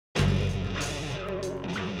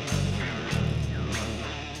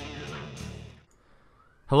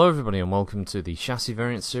Hello everybody and welcome to the chassis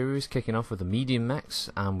variant series, kicking off with the medium mechs,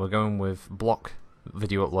 and we're going with block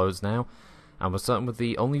video uploads now, and we're starting with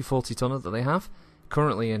the only 40 tonner that they have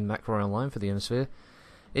currently in MechWarrior Online for the Innosphere.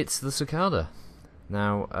 It's the Cicada.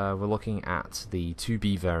 Now we're looking at the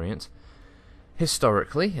 2B variant.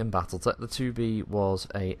 Historically in Battletech, the 2B was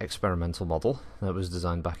a experimental model that was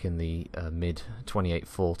designed back in the mid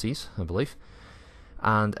 2840s, I believe,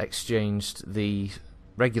 and exchanged the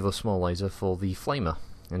regular small laser for the flamer.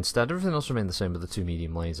 Instead, everything else remained the same with the two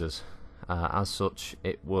medium lasers. As such,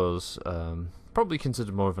 it was probably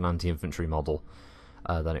considered more of an anti-infantry model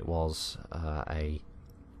than it was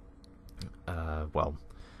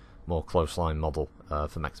more close-line model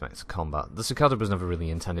for mech-to-mech combat. The Cicada was never really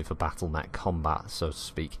intended for battle mech combat, so to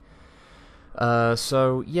speak.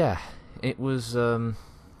 So, yeah, it was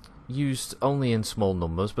used only in small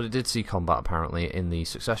numbers, but it did see combat apparently in the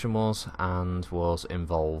Succession Wars and was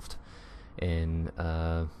involved in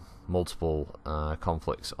multiple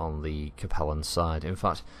conflicts on the Capellan side. In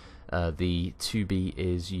fact, the 2B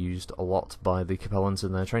is used a lot by the Capellans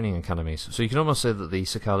in their training academies. So you can almost say that the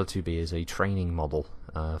Cicada 2B is a training model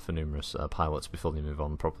for numerous pilots before they move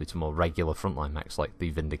on probably to more regular frontline mechs like the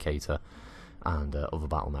Vindicator and other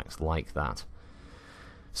battle mechs like that.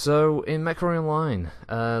 So in MechWarrior Online,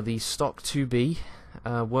 the stock 2B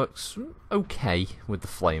works okay with the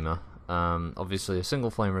flamer. Obviously a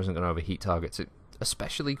single flamer isn't going to overheat targets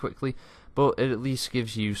especially quickly, but it at least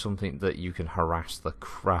gives you something that you can harass the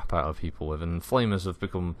crap out of people with, and flamers have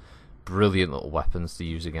become brilliant little weapons to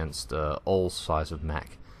use against all sizes of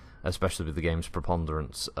mech, especially with the game's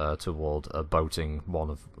preponderance toward boating one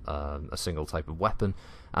of a single type of weapon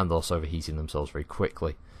and also overheating themselves very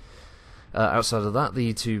quickly. Outside of that,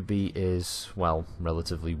 the 2B is, well,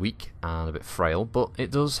 relatively weak and a bit frail, but it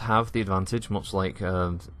does have the advantage, much like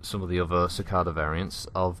some of the other Cicada variants,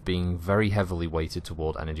 of being very heavily weighted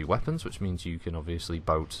toward energy weapons, which means you can obviously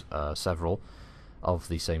boat several of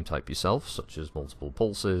the same type yourself, such as multiple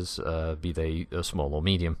pulses, be they small or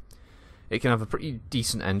medium. It can have a pretty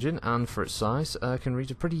decent engine, and for its size, can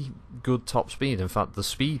reach a pretty good top speed. In fact, the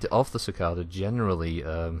speed of the Cicada generally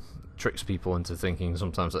tricks people into thinking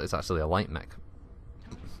sometimes that it's actually a light mech,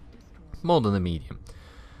 more than a medium.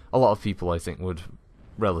 A lot of people, I think, would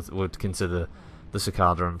consider the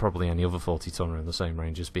Cicada and probably any other 40 tonner in the same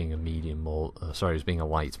range as being a medium, as being a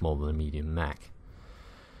light more than a medium mech.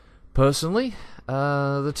 Personally,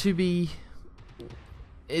 the 2B,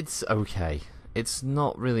 it's okay. It's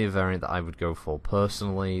not really a variant that I would go for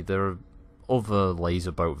personally. There are other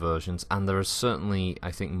laser boat versions, and there are certainly,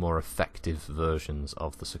 I think, more effective versions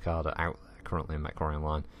of the Cicada out there currently in MechWarrior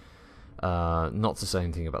Online. Not to say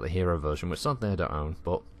anything about the Hero version, which is something I don't own,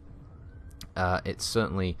 but it's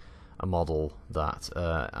certainly a model that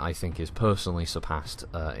I think is personally surpassed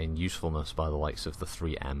in usefulness by the likes of the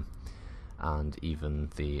 3M and even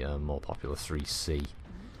the more popular 3C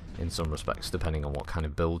in some respects, depending on what kind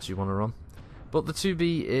of builds you want to run. But the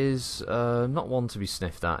 2B is not one to be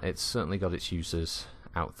sniffed at. It's certainly got its uses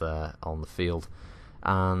out there on the field.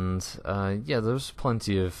 And yeah, there's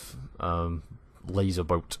plenty of laser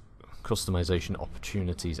boat customization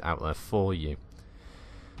opportunities out there for you.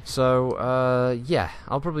 So yeah,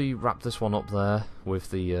 I'll probably wrap this one up there with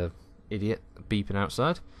the idiot beeping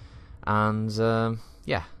outside. And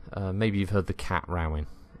yeah, maybe you've heard the cat rowing.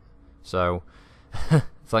 So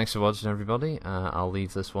thanks for watching, everybody. I'll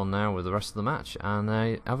leave this one now with the rest of the match, and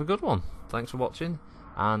have a good one. Thanks for watching,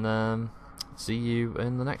 and see you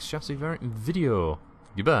in the next chassis variant video.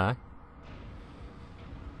 Goodbye.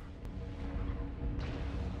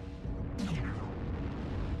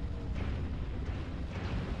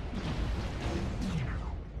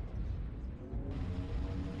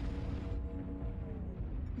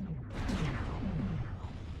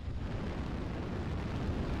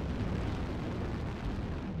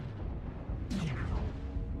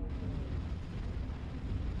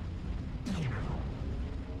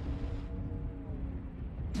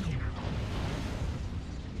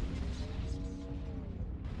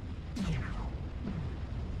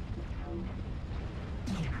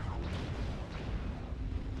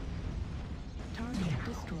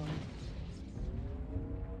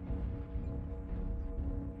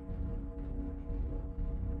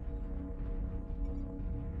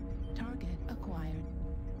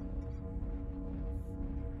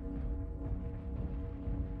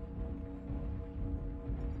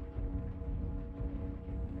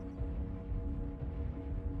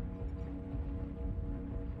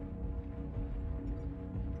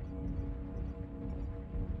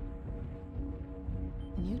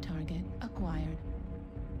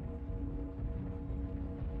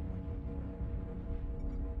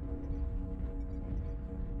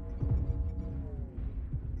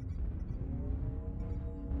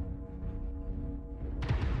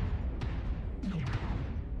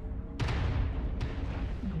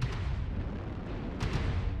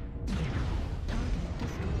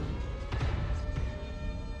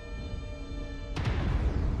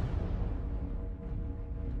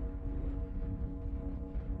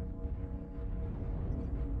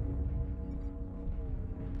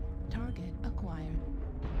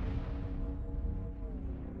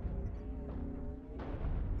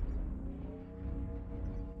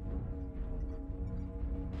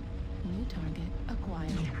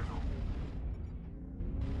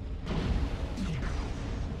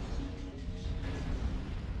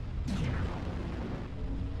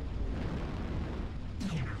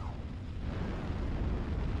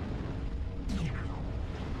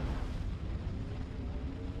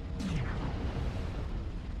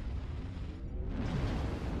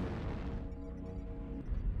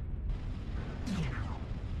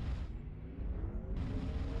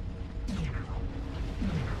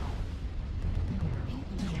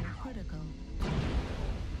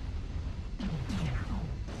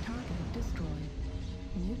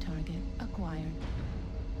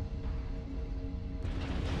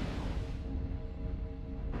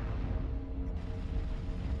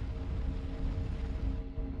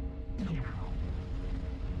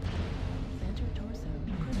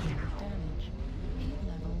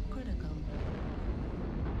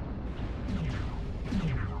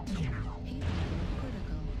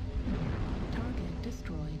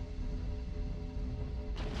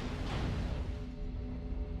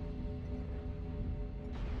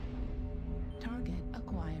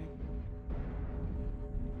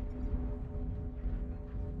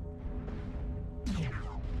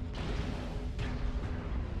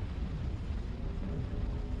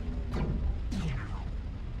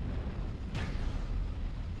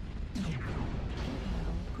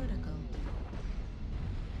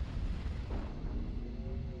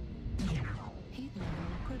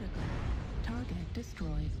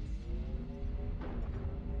 destroyed.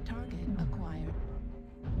 Target acquired.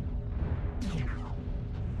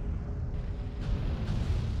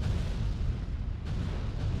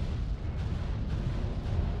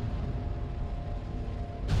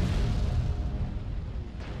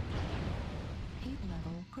 Heat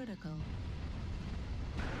level critical.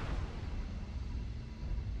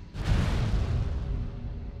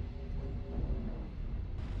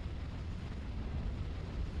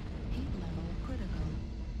 Heat level critical.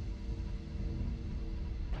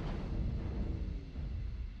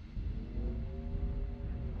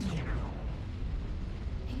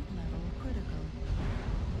 Heat level critical.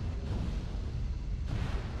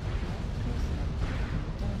 Left torso critical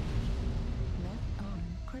damage. Left arm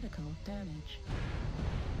critical damage.